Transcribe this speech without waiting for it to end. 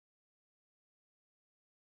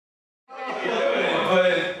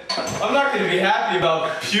I'm not gonna be happy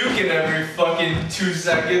about puking every fucking 2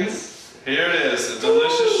 seconds. Here it is, a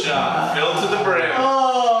delicious shot, filled to the brim.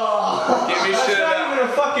 Oh, give me that's shit not about even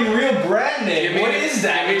a fucking real brand name. What is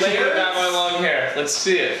that? Give me shit about my long hair. Let's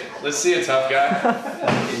see it. Let's see it, tough guy.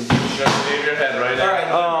 Just leave your head right now.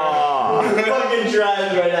 Alright. Oh. I'm fucking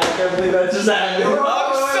trying right now. I can't believe that just happened.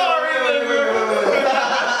 I'm sorry, liver.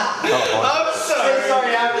 I'm sorry. Say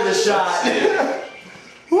sorry after the shot.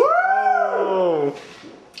 Woo!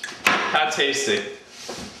 How tasty?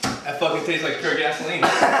 That fucking tastes like pure gasoline.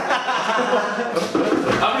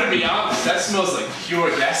 I'm gonna be honest, that smells like pure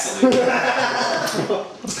gasoline.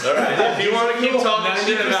 Alright, if you want to keep talking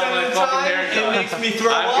shit about my fucking haircut, it makes me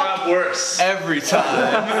throw I've up. got worse. Every time.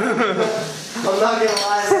 I'm not gonna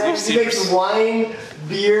lie, man. You mix wine,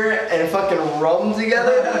 beer, and fucking rum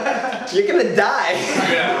together, you're gonna die. You're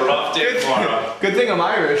gonna have a rough day tomorrow. Good thing I'm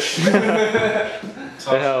Irish.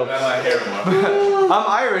 Talk about my hair more. I'm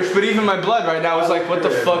Irish, but even my blood right now is like, what the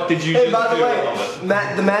fuck did you Hey, just by the do?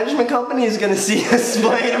 way, the management company is gonna see us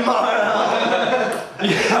play tomorrow. So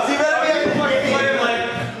you better be fucking playing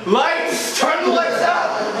like, lights, turn the lights out.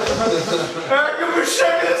 Erica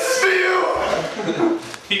Boucher, this is for you.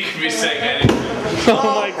 He could be saying anything. Oh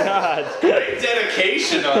my god. Great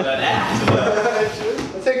dedication on that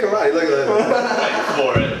act. Take karate, look at that. Wait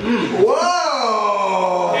for it.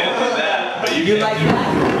 Whoa! Can't do that. But you like can't that?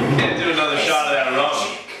 You can't do another shot of that rum.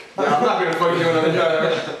 Yeah, I'm not gonna fucking do another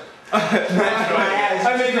shot. I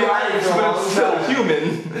made karate, but it's still human.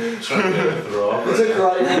 Trying to get a throw. You took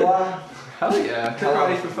karate for a while? Hell yeah.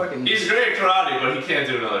 Karate for fucking He's great at karate, but he can't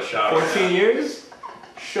do another shot. 14 years?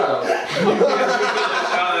 Shut up.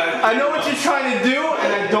 I I know what you're trying to do,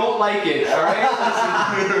 and I don't like it, alright?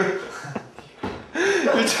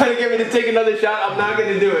 You're trying to get me to take another shot, I'm not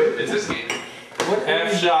gonna do it. It's this game.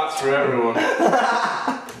 Half shots for everyone.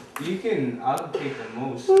 You can, I'll take the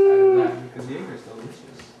most out of that because the Jaeger's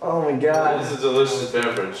delicious. Oh my god. This is a delicious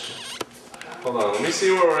beverage. Hold on, let me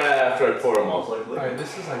see where we're at after I pour them all. Alright,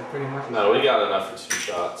 this is like pretty much. No, we got enough for 2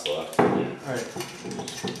 shots left. Alright.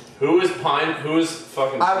 Who is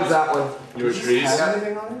fucking I was that one. You were trees? Have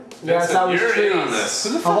anything on it? Yes, I was you're trees. in on this.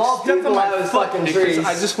 Of all people, I was fucking trees.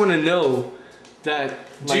 I just want to know that.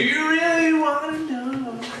 Do you really want to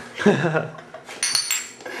know?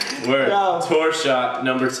 We're No. tour shot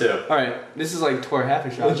number 2. Alright, this is like toward half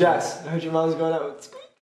a shot. Hey, Jess, I heard your mom's going out with.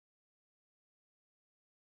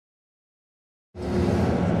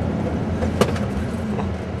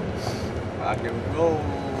 Rock and roll.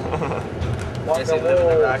 Jesse living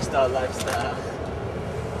the rockstar lifestyle.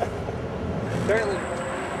 Apparently.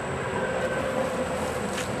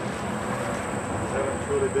 Haven't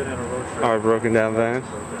truly been in a road trip. Our broken down van.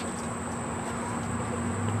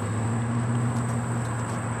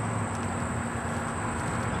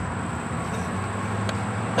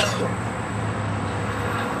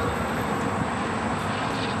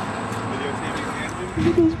 Look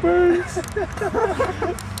at those birds.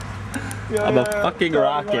 I'm a fucking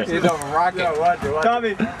rocket. He's a rocket.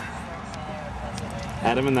 Tommy.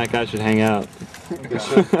 Adam and that guy should hang out.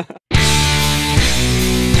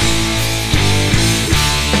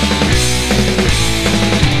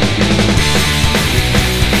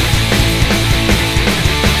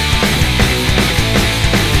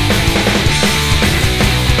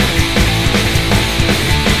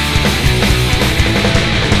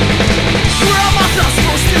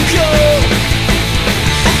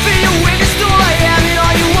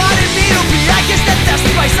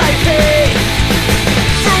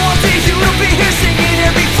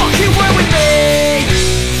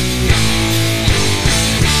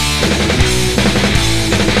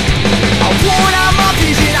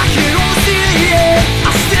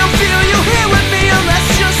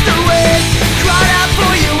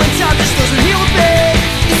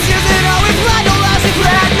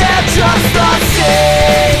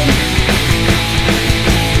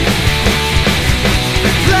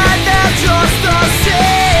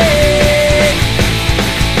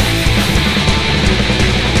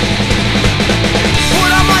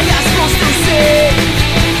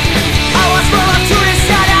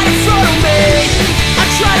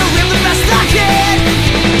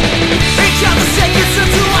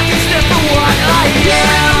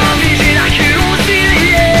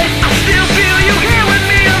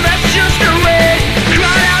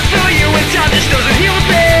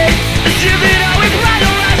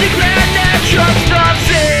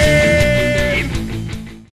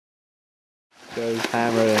 He's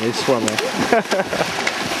hammered and he's swimming.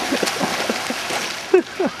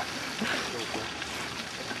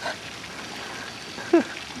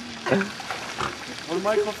 When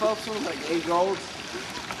Michael Phelps was like 8 gold.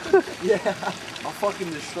 Yeah, I'll fucking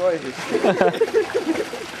destroy this shit.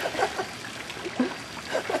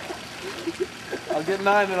 I'll get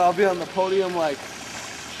 9 and I'll be on the podium like.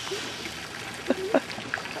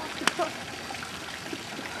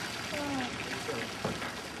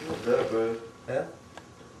 Yeah?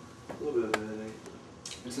 A little bit of anything.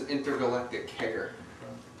 It's an intergalactic kegger.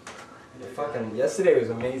 Fucking yesterday was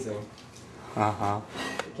amazing. Uh-huh.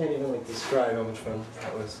 I can't even like describe how much fun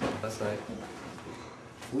that was last night.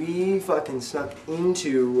 We fucking snuck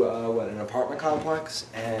into an apartment complex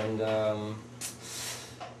and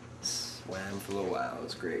swam for a little while. It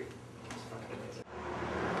was great.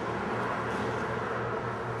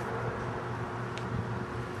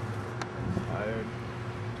 Tired.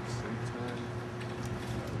 Sleep time.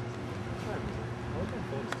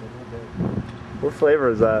 What flavor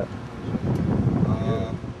is that?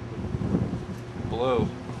 Blue.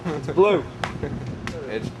 It's blue.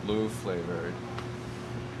 It's blue flavored.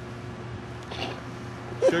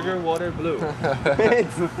 Sugar water blue.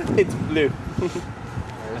 it's blue.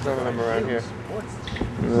 There's none of them around here.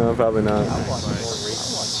 No, probably not.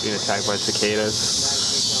 Being attacked by cicadas.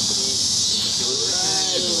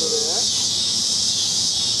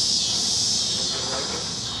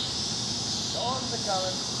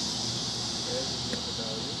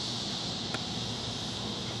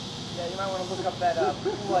 Yeah, you might want to look up that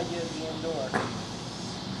pool idea at the indoor.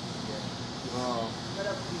 Oh. What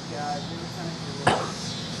up with these guys? They're just trying to do it.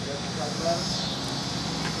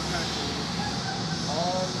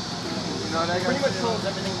 You know what I got? Pretty much told us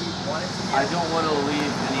everything we wanted to do. I don't want to leave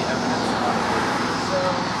any evidence behind. So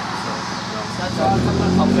that's all.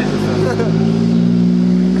 I'll pay the bill.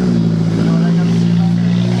 You know what I got to say about that?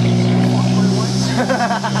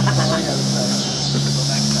 That's all I got to say.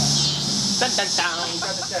 Dun, dun, dun. You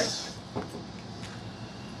got the text.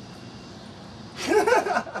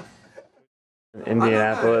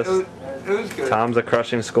 Indianapolis. It was good. Tom's a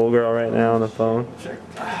crushing schoolgirl right now on the phone. It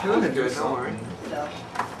was good, don't worry.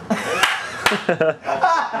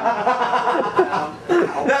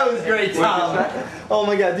 That was great, Tom. Oh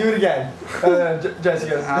my god, do it again.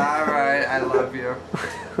 Jessica. Alright, I love you.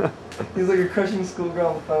 He's like a crushing schoolgirl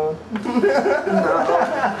on the phone.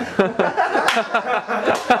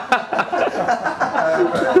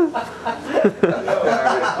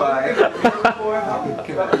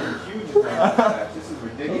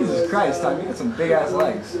 Jesus Christ, Tom, you got some big ass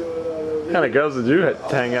legs. What kind of girls did you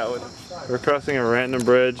hang out with? We're crossing a random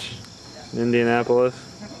bridge in Indianapolis.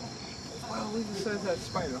 Wow, look at the size of that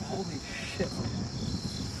spider. Holy shit.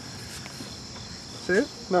 See it?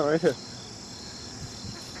 No, right here.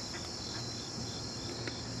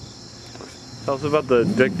 Tell us about the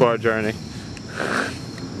Dick Bar journey.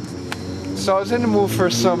 So I was in the mood for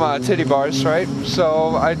some titty bars, right?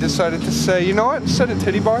 So I decided to say, you know what, instead of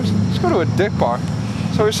titty bars, let's go to a dick bar.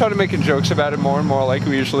 So we started making jokes about it more and more like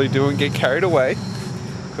we usually do and get carried away,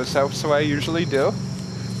 because that's what I usually do.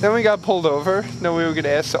 Then we got pulled over. Then we were going to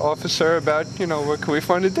ask the officer about, you know, where can we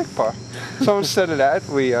find a dick bar? So instead of that,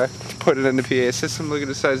 we put it in the PA system. Look at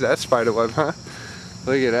the size of that spider web, huh?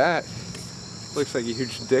 Look at that. Looks like a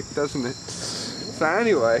huge dick, doesn't it? So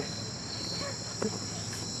anyway,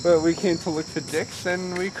 well, we came to look for dicks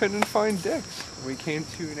and we couldn't find dicks. We came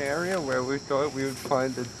to an area where we thought we would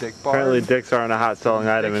find a dick bar. Apparently dicks aren't a hot selling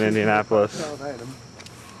item in Indianapolis. Selling item.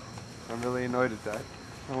 I'm really annoyed at that.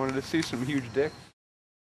 I wanted to see some huge dicks.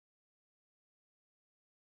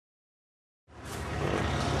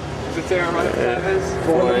 Is it there on my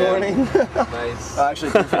Good morning. Nice.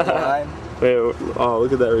 Actually, 3:59. Wait, oh,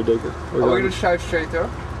 look at that ridiculous. Are we going to drive straight through?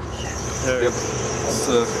 Yep.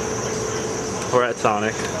 We're at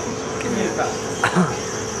Sonic.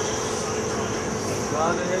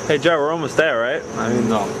 Hey Joe, we're almost there, right? I mean,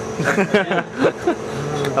 no.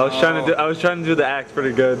 I was trying to do the act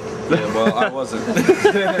pretty good. Yeah, well, I wasn't.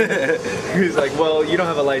 He's like, well, you don't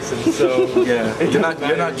have a license, so Yeah, you're not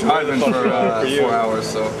driving for 4 hours,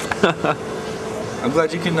 so. I'm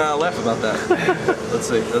glad you can laugh about that. Let's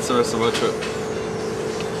see, that's the rest of our trip.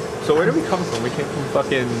 So where did we come from? We came from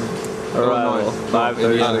fucking Illinois.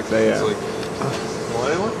 5:36 a.m.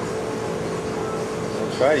 Illinois.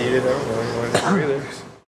 I'll try to eat it. I don't know.